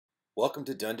Welcome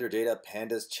to Dunder Data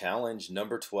Pandas Challenge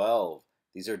number 12.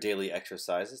 These are daily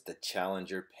exercises that challenge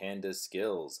your Pandas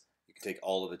skills. You can take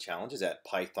all of the challenges at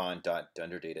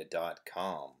python.dunderdata.com.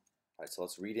 All right, so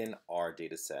let's read in our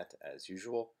data set as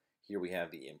usual. Here we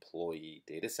have the employee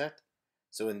data set.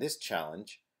 So in this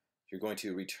challenge, you're going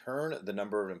to return the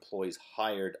number of employees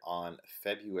hired on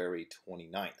February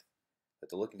 29th. But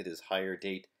to look into this hire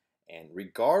date, and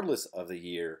regardless of the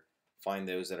year, find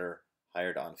those that are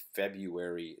hired on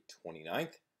February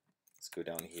 29th. Let's go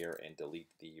down here and delete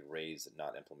the raise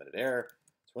not implemented error.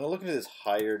 So we're going to look into this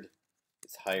hire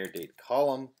date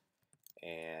column,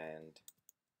 and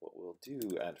what we'll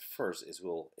do at first is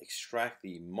we'll extract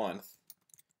the month,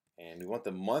 and we want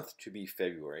the month to be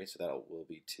February, so that will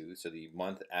be 2. So the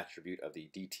month attribute of the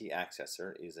DT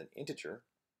accessor is an integer,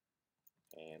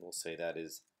 and we'll say that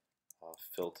is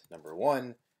filt number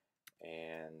 1,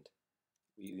 and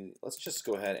let's just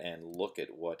go ahead and look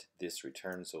at what this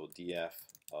returns. So df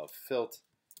of filt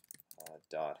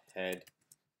dot head,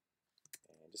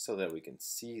 and just so that we can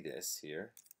see this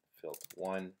here,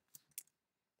 filt1,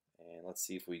 and let's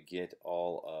see if we get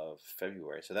all of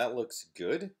February. So that looks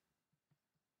good.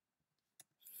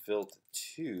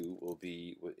 Filt2 will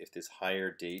be if this hire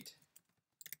date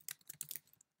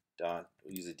dot,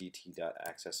 we'll use a dt dot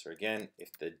accessor again,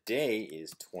 if the day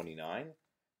is 29.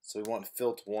 So we want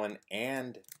filt1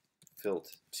 and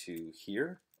filt2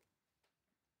 here.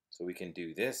 So we can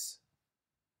do this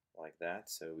like that.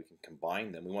 So we can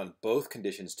combine them. We want both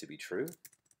conditions to be true.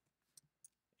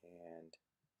 And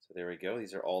so there we go.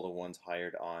 These are all the ones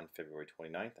hired on February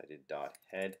 29th. I did dot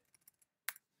head.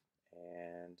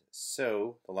 And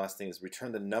so the last thing is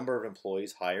return the number of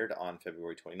employees hired on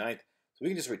February 29th. So we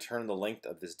can just return the length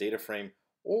of this data frame,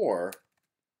 or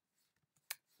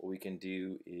what we can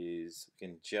do is we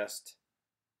can just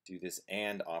do this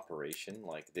AND operation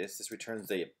like this. This returns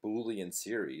a Boolean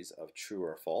series of true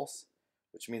or false,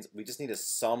 which means we just need to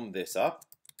sum this up.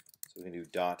 So we can do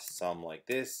dot sum like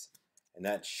this, and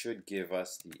that should give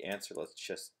us the answer. Let's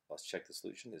check the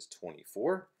solution is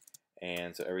 24,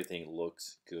 and so everything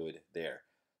looks good there.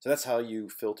 So that's how you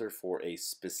filter for a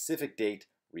specific date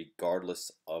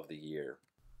regardless of the year.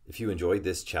 If you enjoyed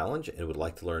this challenge and would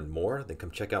like to learn more, then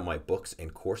come check out my books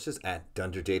and courses at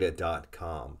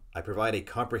dunderdata.com. I provide a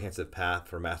comprehensive path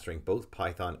for mastering both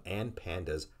Python and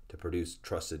Pandas to produce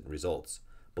trusted results.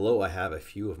 Below I have a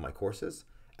few of my courses.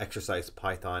 Exercise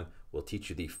Python will teach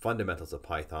you the fundamentals of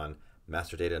Python.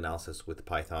 Master Data Analysis with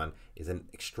Python is an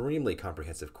extremely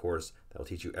comprehensive course that will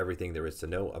teach you everything there is to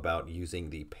know about using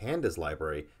the Pandas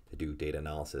library to do data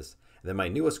analysis. And then my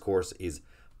newest course is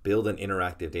Build an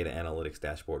Interactive Data Analytics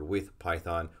Dashboard with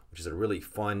Python, which is a really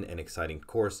fun and exciting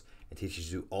course and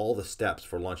teaches you all the steps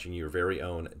for launching your very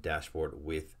own dashboard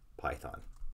with Python.